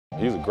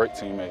He's a great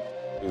teammate.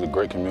 He's a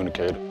great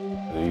communicator.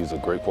 He's a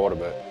great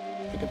quarterback.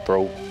 He can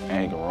throw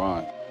and he can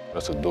run.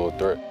 That's a dual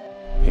threat.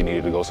 He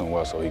needed to go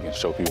somewhere so he can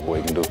show people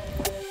what he can do.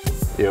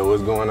 Yeah,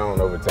 what's going on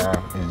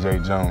overtime? It's Jay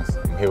Jones.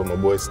 I'm here with my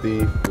boy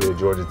Steve. We're at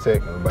Georgia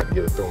Tech, and we're about to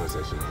get a throwing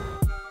session in.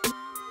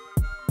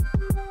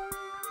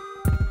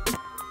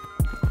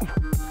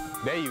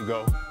 There you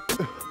go.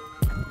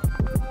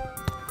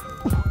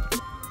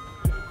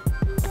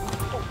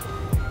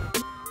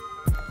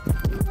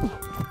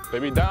 They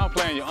be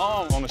downplaying your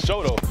arm on the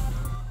show, though.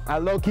 I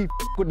low-key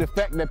with the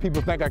fact that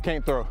people think I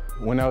can't throw.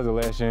 When I was the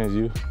last chance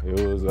you, it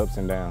was ups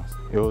and downs.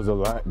 It was a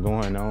lot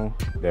going on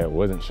that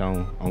wasn't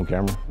shown on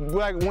camera.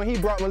 Like when he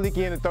brought Malik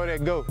in to throw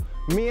that go,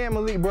 me and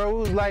Malik, bro,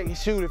 was like,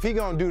 shoot, if he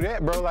gonna do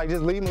that, bro, like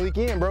just leave Malik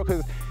in, bro,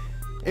 cause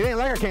it ain't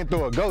like I can't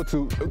throw a go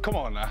to. Come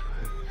on now.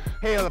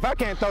 Hell, if I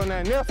can't throw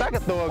nothing else, I can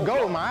throw a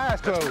go with my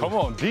eyes closed. Come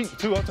on, deep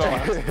too, I'm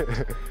talking.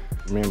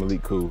 Me and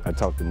Malik cool. I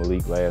talked to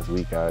Malik last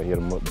week. I hit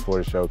him up before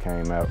the show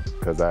came out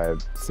because I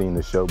had seen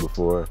the show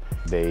before.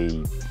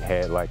 They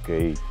had like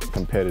a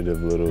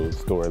competitive little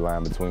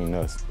storyline between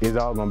us. It's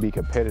all gonna be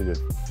competitive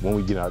when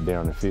we get out there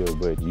on the field,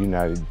 but you're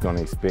not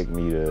gonna expect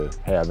me to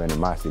have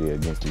animosity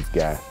against this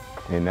guy.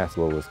 And that's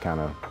what was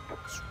kind of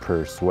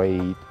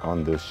persuade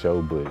on the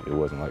show, but it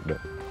wasn't like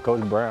that.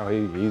 Coach Brown,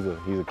 he's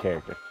a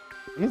character.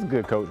 He's a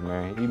good coach,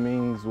 man. He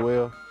means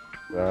well.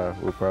 I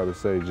would probably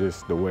say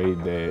just the way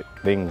that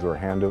things were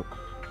handled,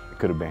 it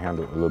could have been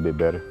handled a little bit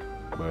better.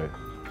 But,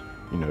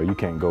 you know, you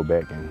can't go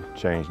back and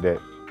change that.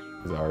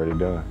 It's already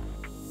done.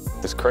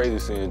 It's crazy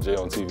seeing Jay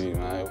on TV,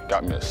 man. It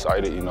got me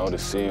excited, you know, to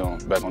see him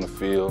back on the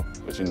field.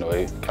 But, you know,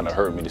 it kind of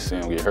hurt me to see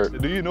him get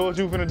hurt. Do you know what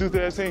you were finna do to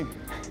that team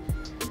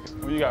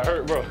when you got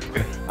hurt, bro?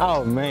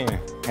 Oh, man.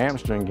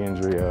 Hamstring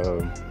injury.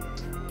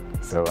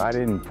 So I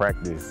didn't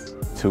practice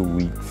 2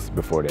 weeks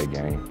before that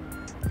game.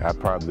 I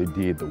probably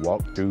did the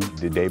walkthrough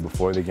the day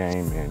before the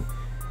game, and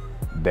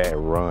that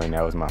run,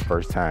 that was my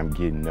first time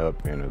getting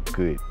up in a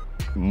good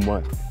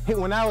month.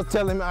 When I was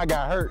telling him I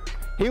got hurt,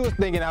 he was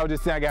thinking I was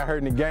just saying I got hurt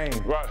in the game.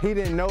 Right. He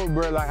didn't know,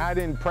 bro, like I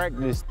didn't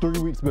practice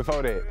 3 weeks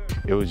before that.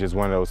 It was just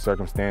one of those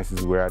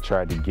circumstances where I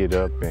tried to get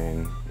up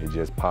and it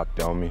just popped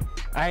on me.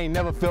 I ain't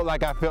never felt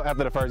like I felt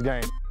after the first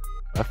game.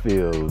 I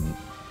feel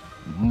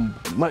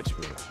much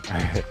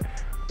better.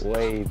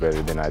 Way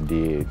better than I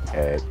did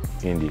at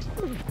Indy.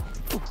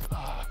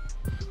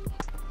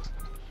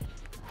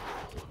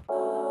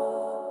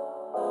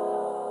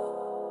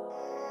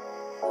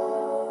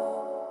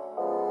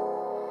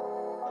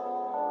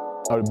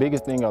 The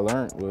biggest thing I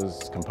learned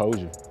was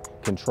composure.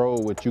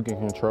 Control what you can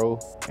control,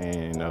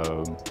 and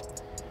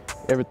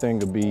everything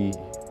will be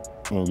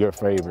in your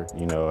favor.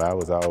 You know, I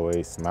was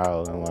always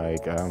smiling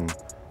like,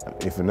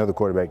 if another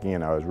quarterback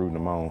in, I was rooting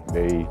them on.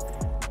 They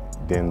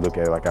didn't look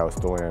at it like I was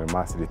throwing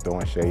animosity,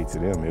 throwing shade to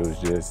them. It was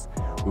just,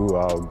 we were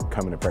all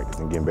coming to practice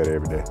and getting better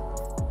every day.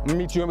 I'm gonna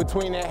meet you in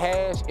between that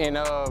hash, and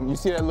you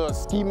see that little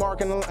ski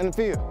mark in the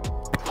field?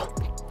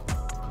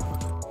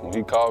 When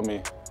he called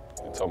me,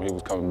 told me he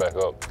was coming back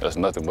up. That's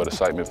nothing but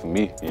excitement for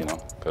me, you know,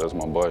 because that's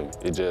my boy.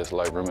 It just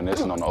like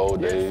reminiscing on the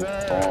old days,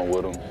 throwing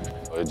with him.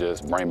 It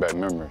just bring back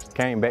memories.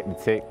 Came back to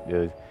Tech,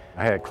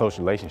 I had close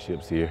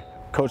relationships here.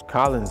 Coach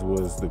Collins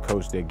was the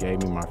coach that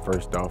gave me my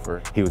first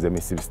offer. He was at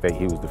Mississippi State.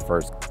 He was the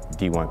first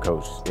D1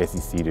 coach,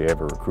 SEC, to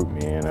ever recruit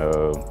me. And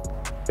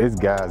there's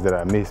guys that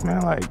I miss,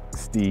 man, like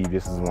Steve.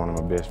 This is one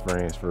of my best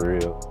friends for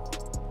real.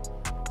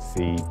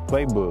 See,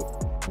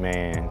 playbook,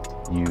 man,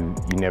 you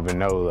never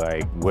know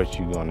like what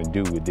you're gonna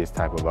do with this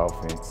type of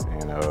offense,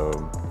 and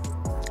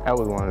that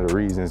was one of the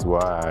reasons why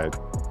I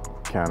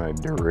kind of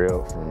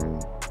derailed from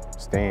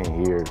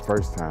staying here the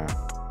first time.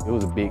 It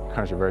was a big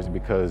controversy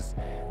because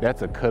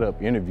that's a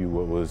cut-up interview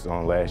what was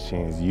on Last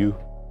Chance U.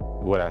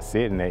 What I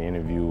said in that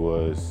interview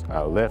was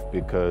I left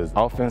because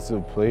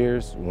offensive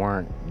players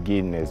weren't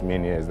getting as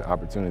many as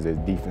opportunities as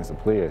defensive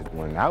players.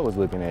 When I was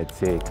looking at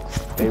Tech,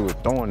 they were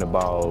throwing the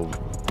ball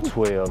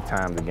 12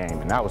 times a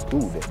game, and I was cool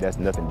with that. That's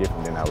nothing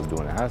different than I was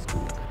doing in high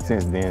school.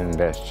 Since then,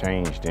 that's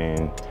changed,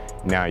 and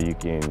now you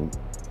can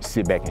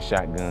sit back and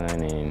shotgun,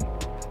 and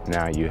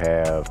now you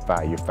have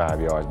you're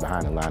 5 yards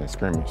behind the line of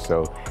scrimmage.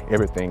 So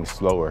everything's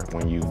slower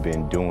when you've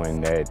been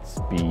doing that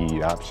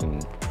speed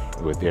option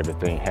with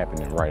everything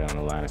happening right on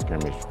the line of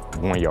scrimmage,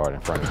 1 yard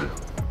in front of you.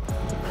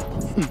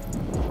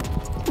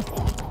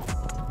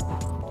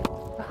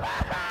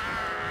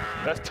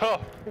 That's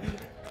tough.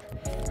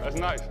 That's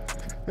nice.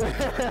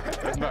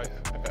 That's nice.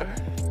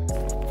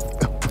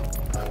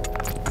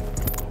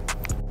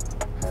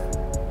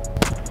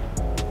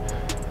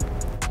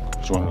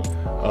 Which one?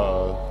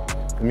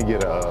 Let me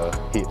get a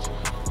hitch.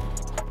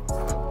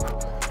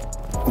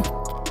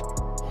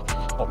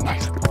 Oh,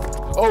 nice.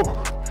 Oh,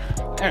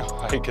 damn,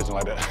 I hate catching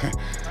like that.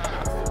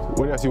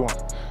 What else you want?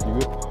 You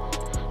good?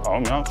 Oh,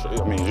 man, I'm sure.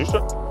 I mean, you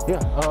sure? Yeah,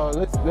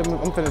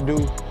 I'm finna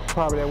do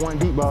probably that one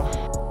deep ball.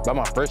 By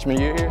my freshman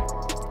year here,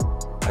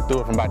 I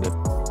threw it from about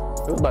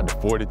the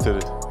 40 to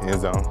the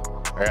end zone.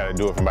 I gotta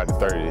do it from about the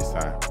 30 this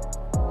time.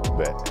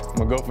 But I'm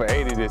gonna go for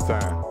 80 this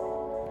time.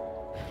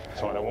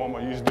 That's what that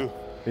warm-up you used to do?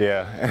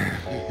 Yeah.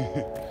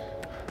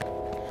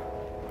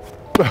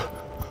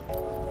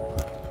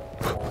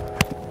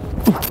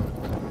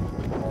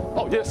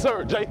 Oh, yes,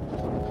 sir, Jay.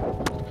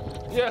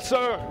 Yes,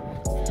 sir.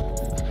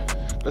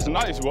 That's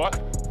nice, boy. All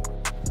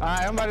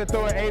right, I'm about to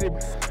throw an 80.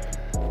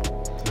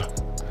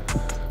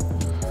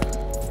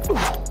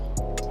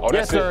 Oh, that's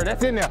yes, sir, it.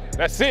 that's in there.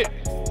 That's it.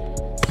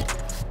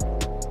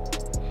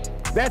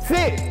 That's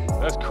it.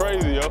 That's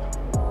crazy, yo.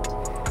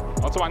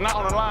 I'm talking about not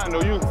on the line,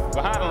 though. You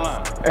behind the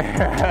line.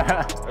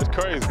 That's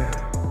crazy.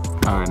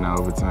 All right, now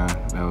overtime.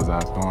 That was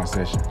our throwing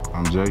session.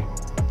 I'm Jay.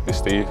 It's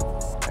Steve.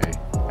 Hey,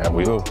 have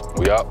a go.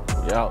 We out.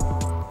 We out.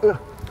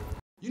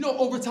 You know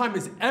overtime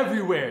is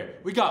everywhere.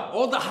 We got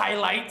all the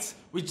highlights.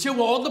 We chill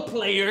with all the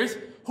players.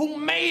 Who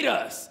made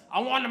us? I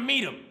want to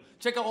meet them.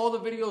 Check out all the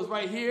videos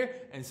right here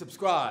and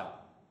subscribe.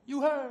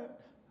 You heard.